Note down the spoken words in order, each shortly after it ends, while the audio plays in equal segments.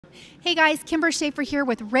Hey guys, Kimber Schaefer here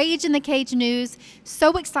with Rage in the Cage News.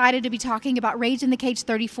 So excited to be talking about Rage in the Cage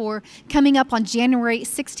 34 coming up on January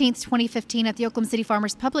 16th, 2015 at the Oklahoma City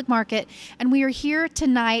Farmers Public Market. And we are here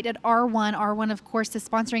tonight at R1. R1, of course, is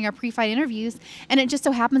sponsoring our pre-fight interviews. And it just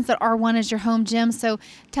so happens that R1 is your home gym. So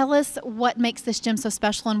tell us what makes this gym so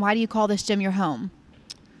special and why do you call this gym your home?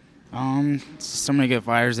 So many good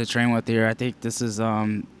fighters to train with here. I think this is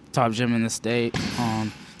top gym in the state.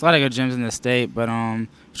 There's a lot of good gyms in the state, but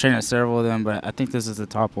trained at several of them. But I think this is the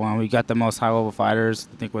top one. We got the most high-level fighters,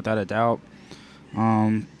 I think, without a doubt.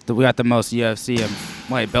 We got the most UFC and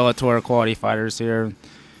like Bellator quality fighters here,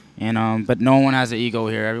 and but no one has an ego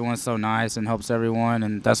here. Everyone's so nice and helps everyone,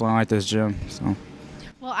 and that's why I like this gym. So.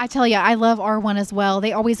 Well, I tell you, I love R1 as well.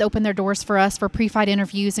 They always open their doors for us for pre-fight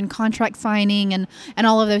interviews and contract signing and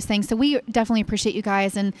all of those things. So we definitely appreciate you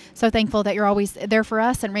guys and so thankful that you're always there for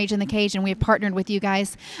us and Rage in the Cage, and we have partnered with you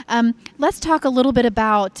guys. Let's talk a little bit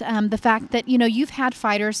about the fact that, you know, you've had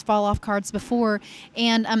fighters fall off cards before.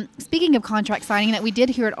 And speaking of contract signing that we did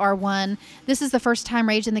here at R1, this is the first time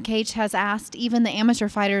Rage in the Cage has asked even the amateur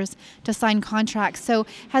fighters to sign contracts. So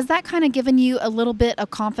has that kind of given you a little bit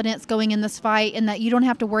of confidence going in this fight and that you don't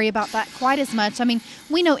have to worry about that quite as much? I mean,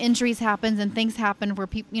 we know injuries happen and things happen where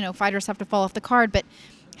people, you know, fighters have to fall off the card, but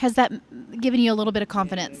has that given you a little bit of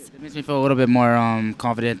confidence? It makes me feel a little bit more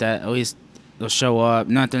confident that at least they'll show up.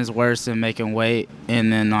 Nothing's worse than making weight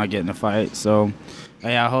and then not getting a fight. So,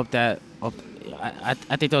 yeah, I hope that. I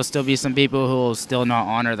think there'll still be some people who will still not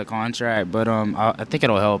honor the contract, but I think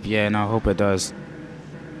it'll help. Yeah, and I hope it does.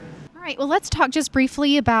 All right, well, let's talk just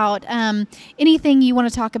briefly about anything you want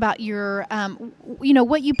to talk about your, you know,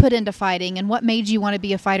 what you put into fighting and what made you want to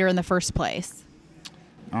be a fighter in the first place.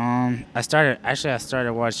 I started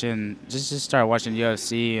watching, just started watching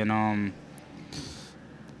UFC, and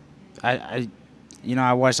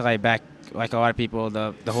I watched like back, like a lot of people,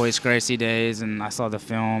 the Hoist Gracie days, and I saw the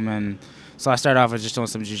film, and so I started off with just doing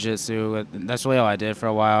some jiu-jitsu. That's really all I did for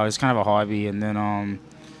a while. It was kind of a hobby, and then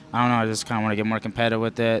I don't know, I just kind of want to get more competitive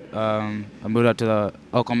with it. I moved up to the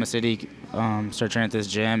Oklahoma City, started training at this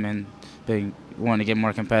gym, and been wanting to get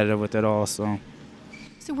more competitive with it all. So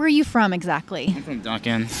where are you from exactly? I'm from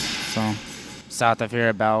Duncan, so south of here,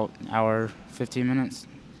 about an hour, 15 minutes.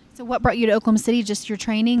 So what brought you to Oklahoma City? Just your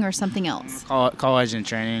training or something else? College and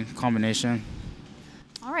training, combination.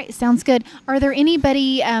 All right, sounds good. Are there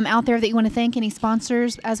anybody out there that you want to thank, any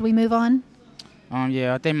sponsors as we move on?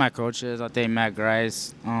 Yeah, I thank my coaches. I thank Matt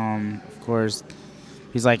Grice. Of course,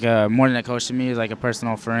 he's like more than a coach to me. He's like a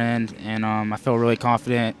personal friend, and I feel really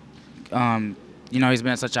confident. You know, he's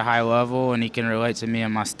been at such a high level, and he can relate to me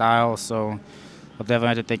and my style. So I'll definitely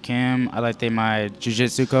have to thank him. I'd like to thank my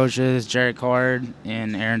jiu-jitsu coaches, Jared Card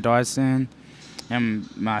and Aaron Dodson,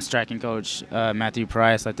 and my striking coach, Matthew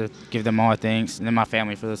Price. I'd like to give them all thanks, and then my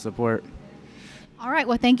family for the support. All right,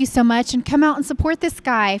 well, thank you so much, and come out and support this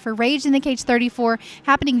guy for Rage in the Cage 34,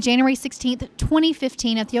 happening January 16th,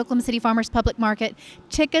 2015 at the Oklahoma City Farmers Public Market.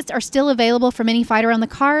 Tickets are still available from any fighter on the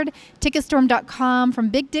card, Ticketstorm.com, from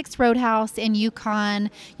Big Dick's Roadhouse in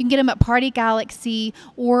Yukon. You can get them at Party Galaxy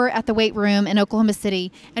or at the Weight Room in Oklahoma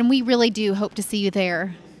City, and we really do hope to see you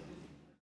there.